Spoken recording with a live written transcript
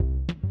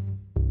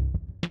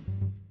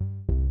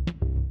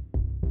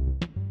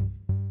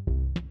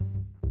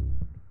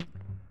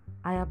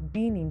I have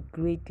been in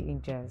great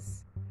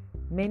dangers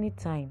many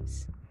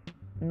times,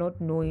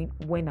 not knowing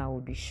when I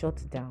will be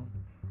shut down,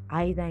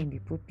 either in the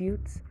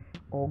pulpit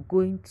or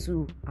going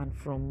to and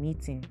from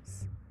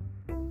meetings.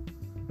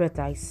 But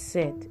I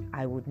said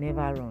I would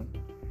never run,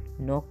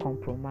 nor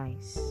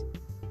compromise.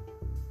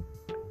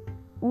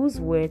 Whose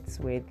words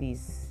were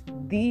these?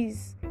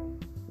 These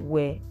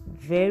were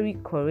very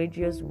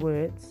courageous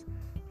words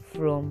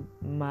from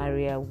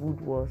Maria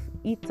Woodworth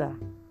Etter.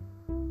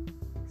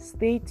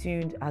 Stay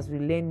tuned as we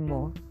learn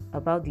more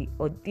about the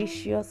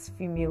audacious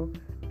female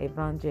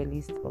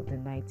evangelist of the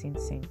 19th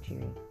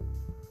century.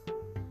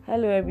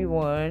 Hello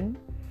everyone,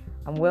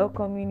 I'm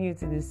welcoming you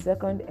to the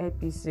second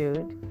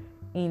episode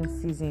in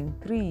season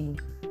 3.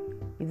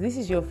 If this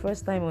is your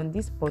first time on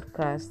this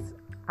podcast,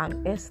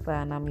 I'm Esther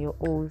and I'm your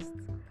host.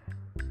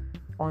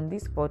 On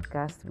this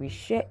podcast, we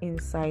share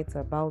insights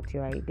about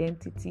your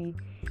identity,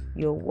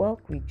 your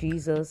walk with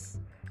Jesus,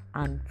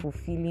 and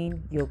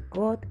fulfilling your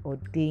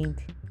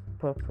God-ordained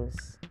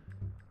purpose.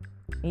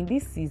 In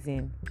this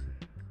season,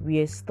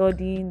 we are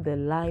studying the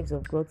lives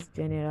of God's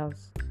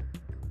generals.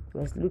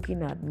 We're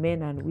looking at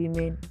men and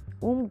women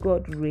whom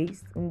God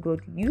raised, whom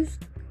God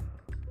used,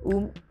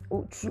 through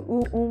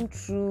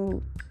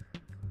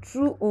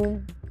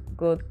whom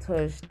God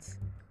touched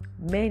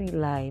many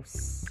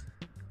lives.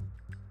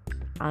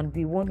 And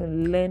we want to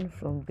learn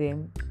from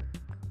them.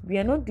 We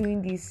are not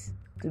doing this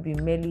to be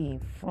merely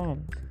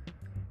informed.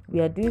 We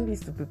are doing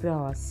this to prepare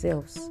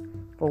ourselves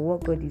for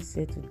what God is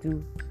said to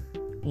do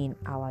in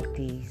our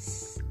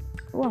days.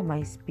 Who am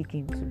I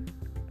speaking to?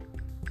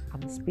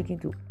 I'm speaking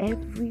to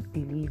every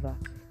believer,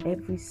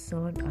 every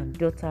son and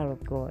daughter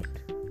of God.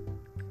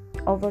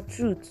 Of a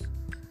truth,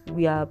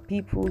 we are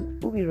people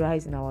who will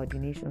rise in our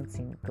ordinations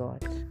in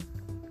God.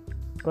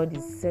 God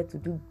is said to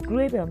do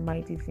great and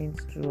mighty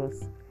things through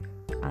us,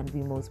 and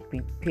we must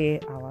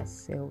prepare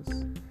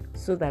ourselves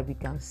so that we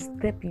can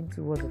step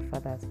into what the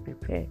Father has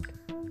prepared.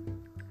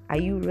 Are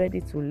you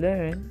ready to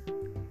learn?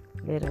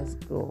 Let us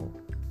go.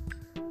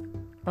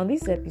 On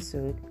this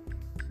episode,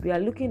 we are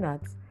looking at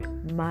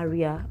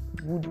Maria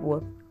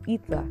Woodworth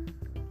Etter.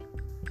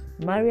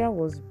 Maria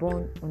was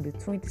born on the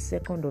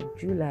 22nd of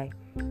July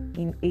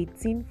in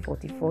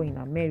 1844 in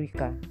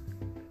America.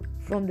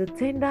 From the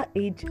tender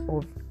age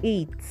of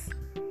 8,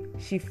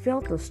 she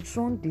felt a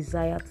strong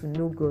desire to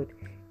know God,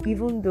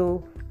 even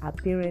though her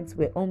parents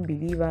were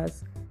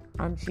unbelievers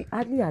and she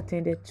hardly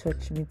attended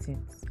church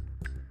meetings.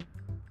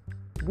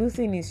 Good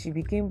thing is she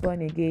became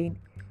born again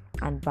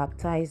and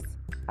baptized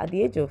at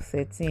the age of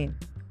 13,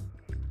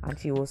 and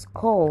she was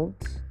called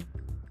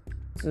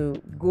to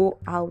go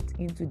out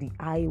into the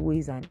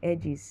highways and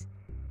edges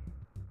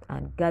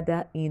and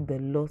gather in the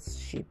lost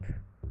sheep.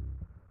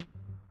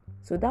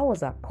 So that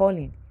was her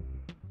calling.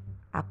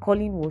 Her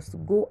calling was to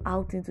go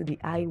out into the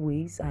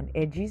highways and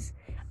edges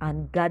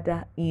and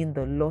gather in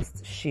the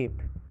lost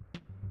sheep.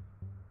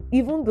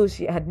 Even though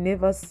she had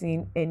never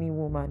seen any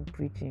woman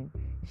preaching,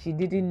 she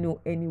didn't know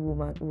any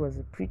woman who was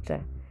a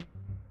preacher,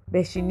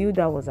 but she knew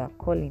that was her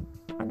calling.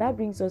 And that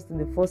brings us to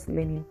the first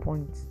learning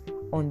point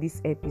on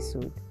this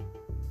episode.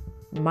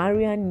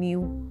 Maria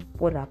knew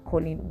what her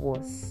calling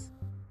was.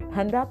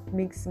 And that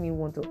makes me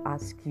want to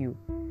ask you,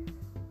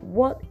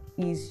 what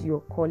is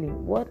your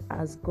calling? What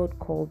has God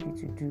called you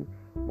to do?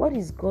 What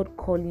is God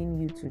calling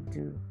you to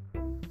do?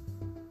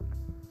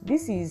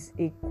 This is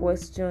a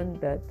question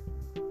that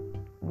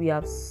we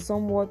have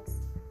somewhat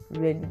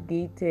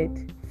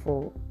relegated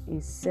for a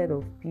set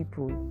of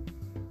people.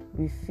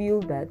 We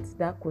feel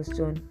that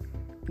question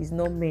is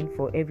not meant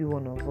for every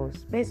one of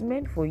us, but it's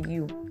meant for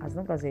you as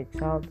long as a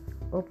child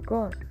of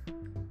God.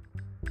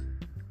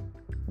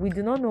 We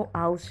do not know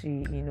how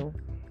she,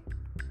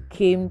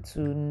 came to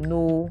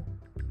know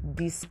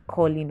this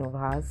calling of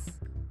hers,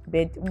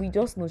 but we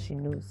just know she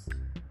knows.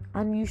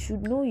 And you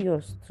should know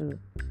yours too.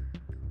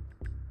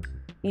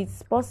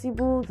 It's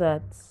possible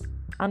that,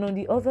 and on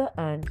the other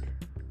hand,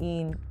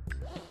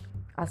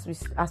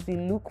 as we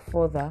look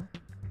further,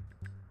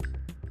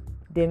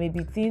 there may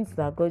be things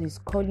that God is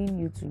calling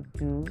you to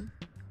do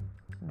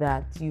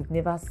that you've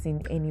never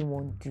seen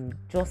anyone do.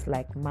 Just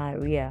like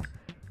Maria,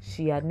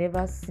 she had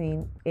never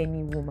seen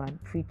any woman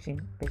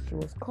preaching, but she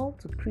was called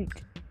to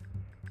preach.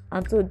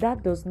 And so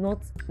that does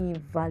not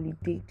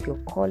invalidate your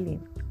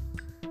calling.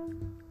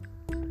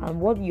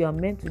 And what you are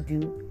meant to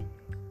do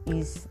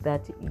is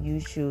that you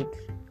should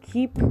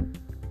keep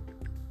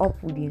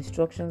up with the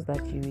instructions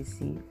that you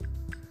receive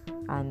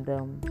and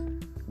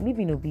live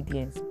in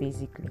obedience,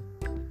 basically.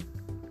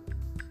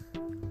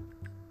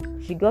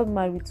 She got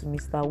married to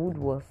Mr.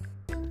 Woodworth,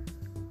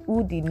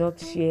 who did not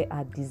share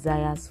her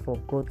desires for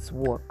God's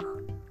work.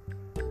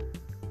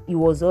 He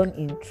was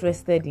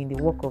uninterested in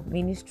the work of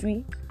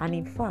ministry, and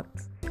in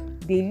fact,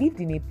 they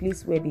lived in a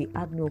place where they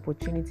had no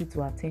opportunity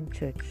to attend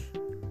church.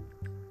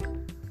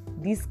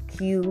 This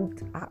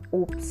killed her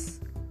hopes.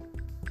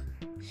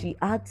 She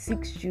had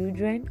 6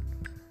 children,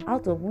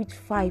 out of which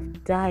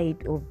 5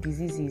 died of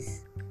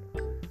diseases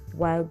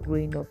while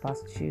growing up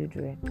as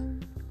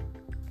children.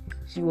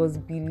 She was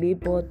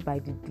belabored by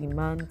the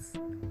demands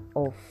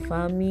of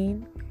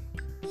famine,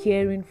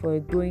 caring for a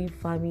growing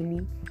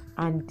family,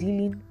 and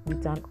dealing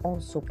with an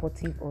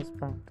unsupportive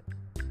husband.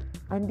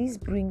 And this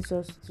brings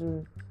us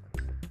to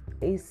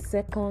a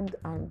second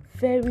and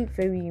very,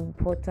 very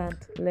important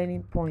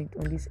learning point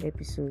on this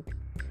episode.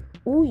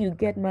 Who you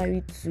get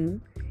married to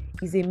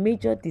is a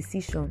major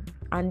decision,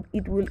 and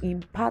it will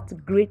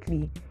impact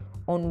greatly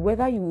on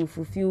whether you will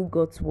fulfill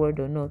God's word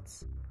or not.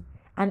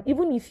 And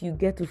even if you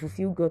get to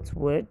fulfill God's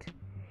word,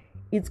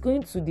 it's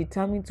going to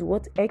determine to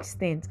what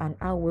extent and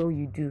how well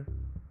you do.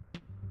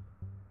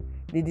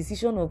 The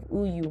decision of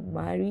who you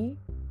marry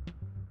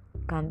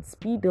can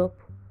speed up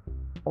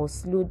or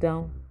slow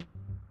down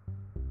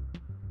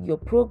your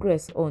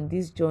progress on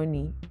this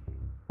journey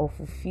of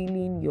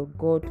fulfilling your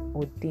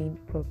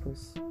God-ordained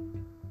purpose.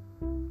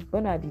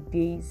 Gone are the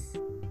days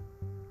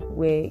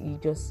where you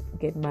just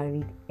get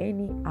married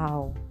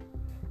anyhow.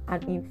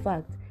 And in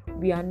fact,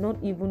 we are not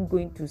even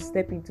going to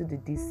step into the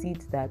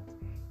deceit that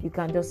you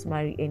can just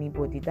marry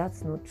anybody.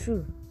 That's not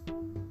true.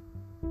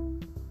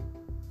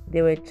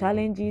 There were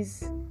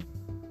challenges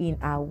in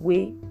our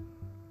way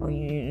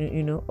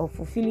of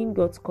fulfilling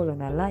God's call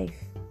on our life.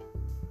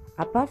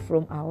 Apart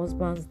from her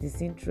husband's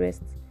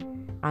disinterest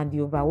and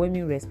the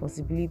overwhelming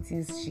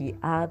responsibilities she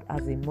had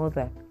as a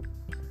mother,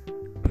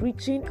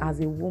 preaching as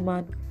a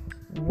woman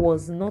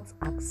was not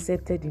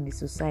accepted in the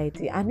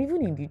society and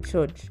even in the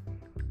church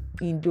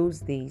in those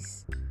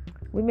days.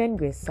 Women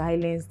were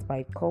silenced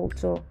by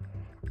culture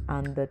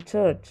and the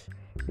church.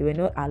 They were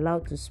not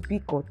allowed to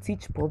speak or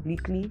teach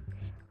publicly,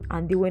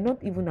 and they were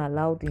not even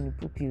allowed in the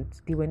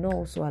pulpit. They were not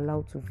also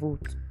allowed to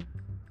vote.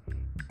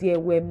 There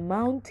were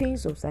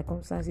mountains of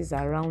circumstances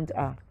around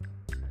her,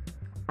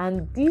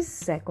 and these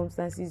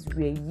circumstances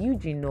were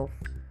huge enough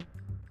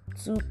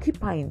to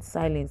keep her in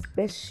silence,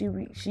 but she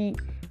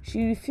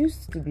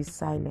refused to be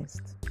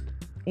silenced.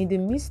 In the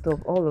midst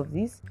of all of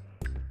this,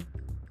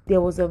 there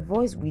was a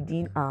voice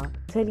within her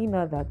telling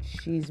her that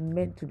she is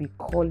meant to be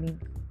calling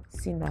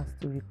sinners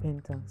to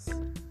repentance.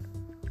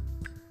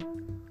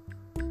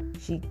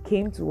 She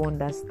came to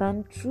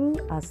understand through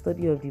her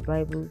study of the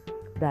Bible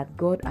that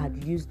God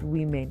had used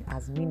women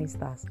as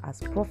ministers, as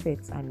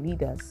prophets and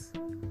leaders.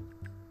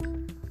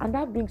 And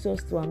that brings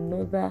us to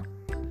another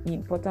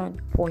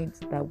important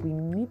point that we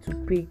need to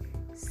pay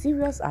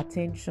serious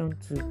attention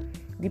to.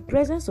 The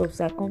presence of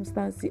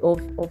circumstances,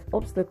 of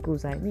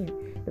obstacles,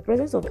 the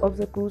presence of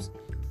obstacles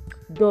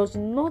does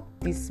not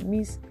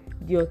dismiss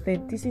the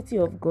authenticity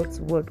of God's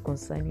word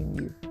concerning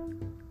you.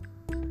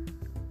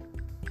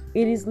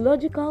 It is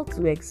logical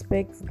to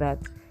expect that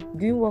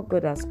doing what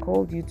God has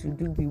called you to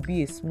do will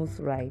be a smooth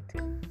ride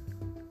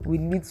with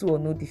little or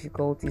no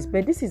difficulties,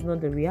 but this is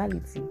not the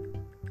reality.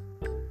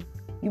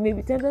 You may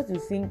be tempted to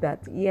think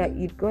that,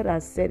 if God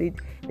has said it,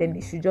 then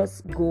it should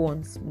just go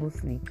on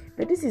smoothly.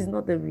 But this is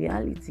not the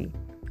reality.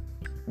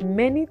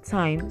 Many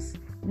times,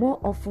 more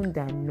often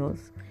than not,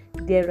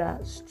 there are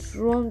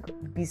strong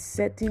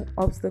besetting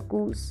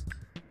obstacles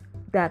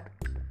that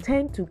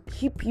tend to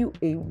keep you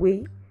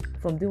away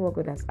from doing what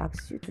God has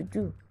asked you to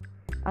do.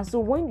 And so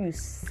when you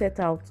set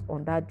out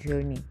on that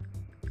journey,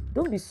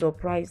 don't be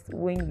surprised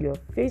when you're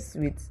faced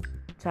with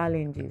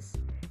challenges.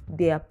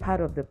 They are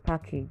part of the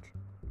package.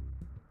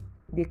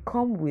 They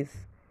come with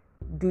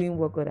doing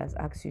what God has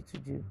asked you to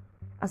do.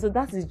 And so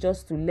that is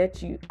just to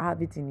let you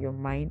have it in your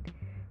mind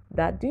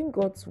that doing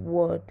God's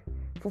word,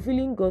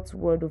 fulfilling God's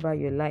word over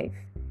your life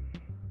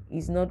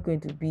is not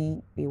going to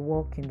be a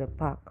walk in the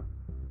park.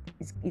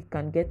 It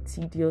can get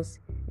tedious.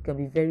 It can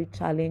be very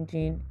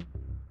challenging.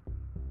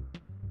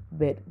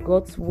 But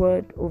God's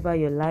word over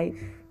your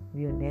life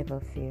will never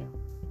fail.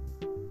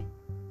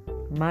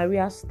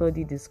 Maria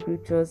studied the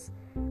scriptures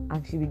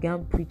and she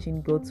began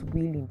preaching God's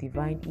will in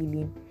divine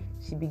healing.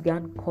 She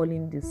began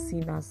calling the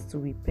sinners to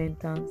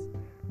repentance.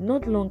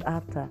 Not long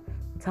after,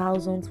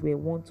 thousands were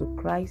won to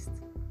Christ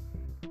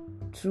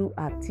through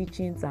her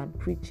teachings and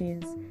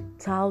preachings.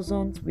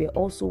 Thousands were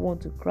also won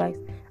to Christ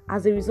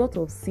as a result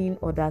of seeing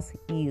others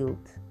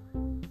healed.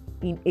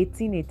 In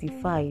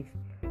 1885,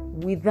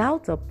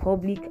 without a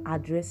public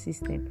address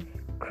system,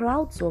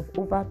 crowds of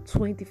over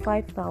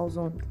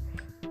 25,000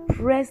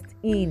 pressed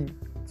in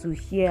to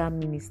hear her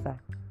minister.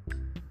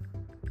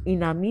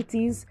 In her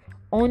meetings,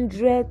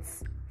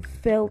 hundreds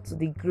fell to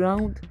the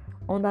ground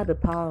under the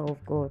power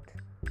of God.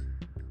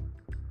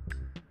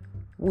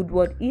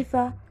 Woodward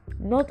Ether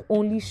not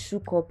only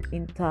shook up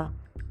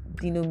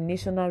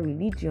interdenominational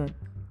religion,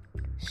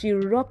 she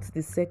rocked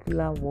the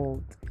secular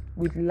world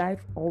with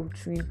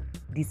life-altering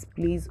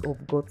displays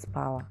of God's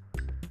power.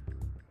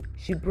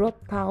 She brought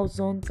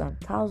thousands and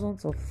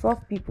thousands of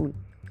tough people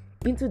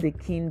into the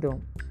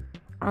kingdom,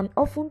 and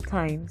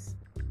oftentimes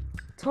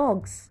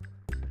thugs,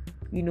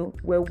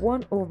 were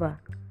won over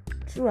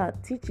through her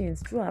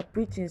teachings, through her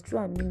preachings, through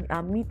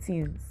her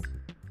meetings.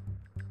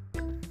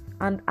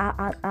 And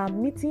our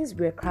meetings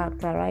were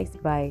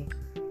characterized by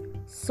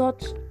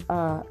such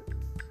a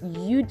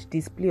huge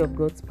display of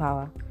God's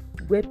power,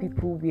 where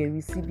people were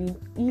receiving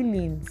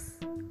healings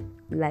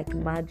like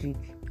magic.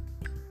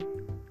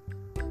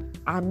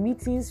 Our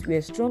meetings were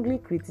strongly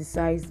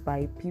criticized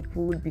by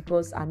people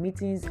because our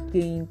meetings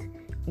gained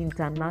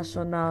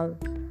international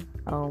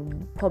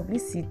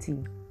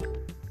publicity,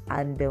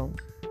 and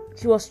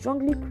she was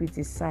strongly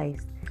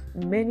criticized.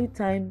 Many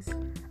times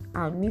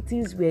our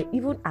meetings were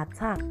even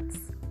attacked.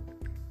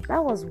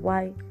 That was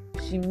why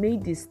she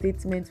made the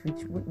statement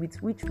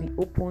with which we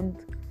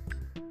opened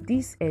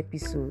this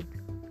episode.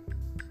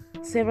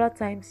 Several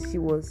times she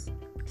was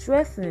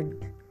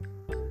threatened.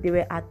 There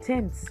were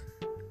attempts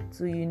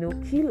to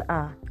kill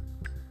her,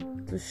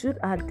 to shoot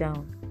her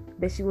down,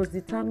 but she was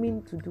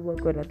determined to do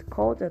what God had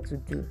called her to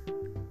do,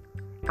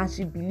 and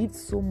she believed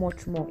so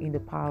much more in the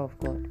power of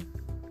God.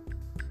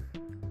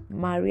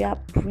 Maria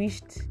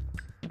preached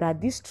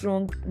that these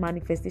strong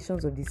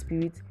manifestations of the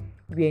Spirit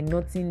were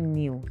nothing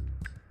new,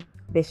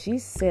 but she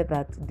said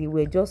that they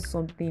were just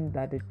something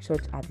that the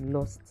church had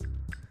lost.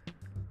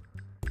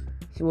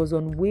 She was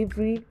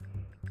unwavering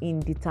in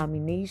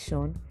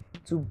determination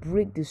to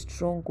break the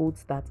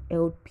strongholds that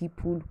held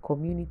people,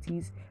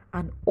 communities,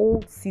 and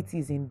old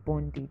cities in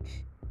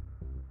bondage.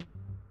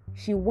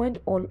 She went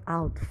all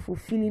out,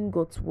 fulfilling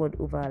God's word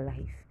over her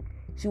life.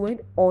 She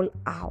went all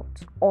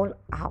out, all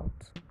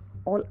out,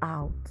 all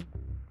out.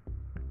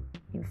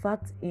 In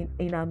fact,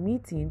 in our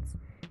meetings,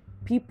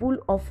 people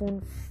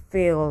often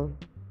fail.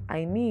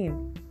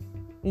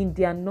 In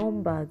their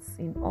numbers,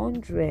 in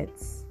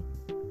hundreds.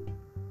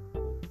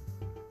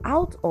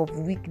 Out of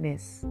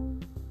weakness,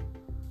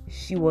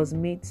 she was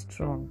made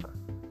strong.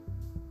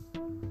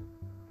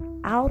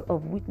 Out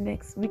of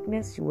weakness,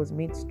 she was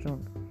made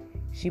strong.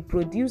 She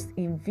produced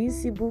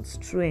invincible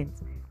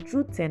strength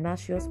through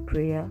tenacious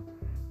prayer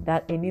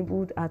that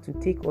enabled her to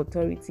take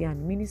authority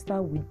and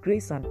minister with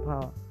grace and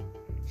power.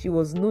 She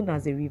was known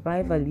as a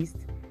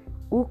revivalist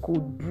who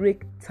could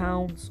break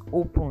towns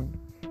open,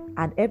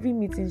 and every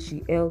meeting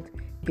she held,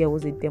 there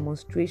was a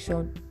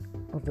demonstration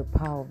of the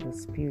power of the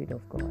Spirit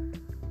of God.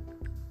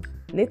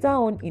 Later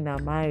on in her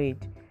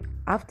marriage,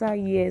 after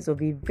years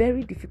of a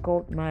very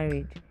difficult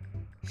marriage,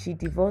 she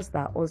divorced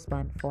her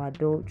husband for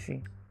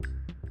adultery.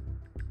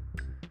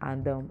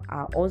 And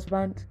her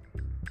husband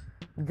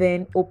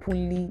then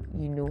openly,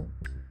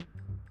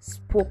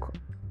 spoke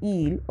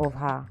ill of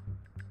her,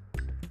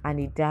 and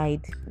he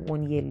died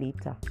 1 year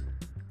later.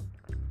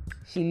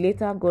 She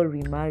later got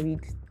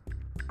remarried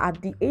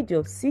at the age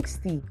of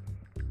 60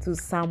 to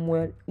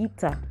Samuel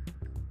Ita,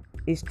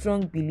 a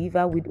strong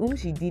believer with whom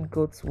she did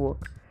God's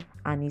work,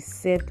 and he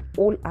served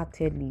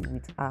wholeheartedly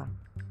with her.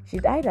 She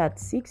died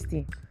at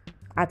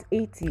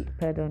 80.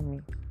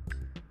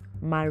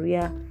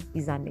 Maria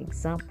is an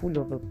example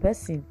of a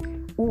person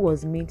who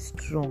was made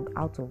strong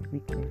out of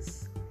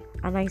weakness.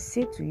 And I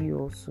say to you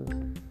also,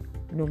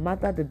 no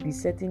matter the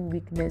besetting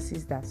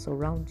weaknesses that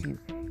surround you,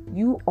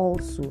 you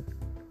also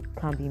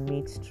can be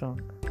made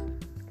strong.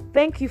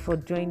 Thank you for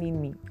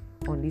joining me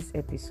on this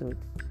episode.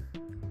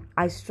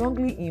 I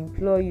strongly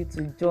implore you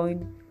to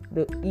join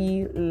the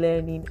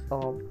e-learning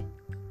hub.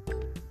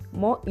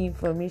 More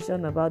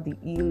information about the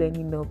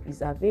e-learning hub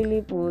is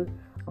available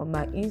on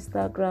my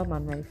Instagram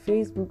and my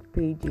Facebook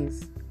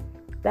pages.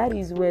 That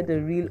is where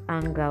the real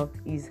hangout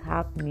is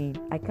happening.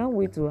 I can't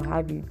wait to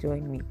have you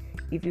join me.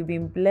 If you've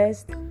been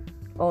blessed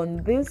by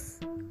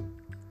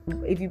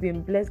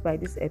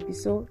this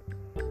episode,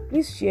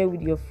 please share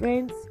with your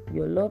friends,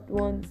 your loved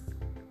ones,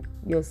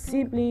 your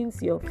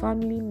siblings, your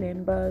family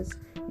members,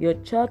 your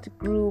church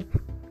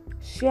group.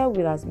 Share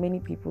with as many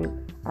people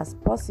as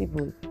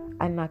possible,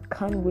 and I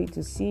can't wait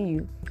to see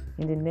you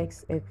in the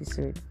next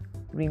episode.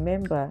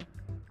 Remember,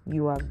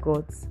 you are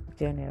God's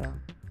general.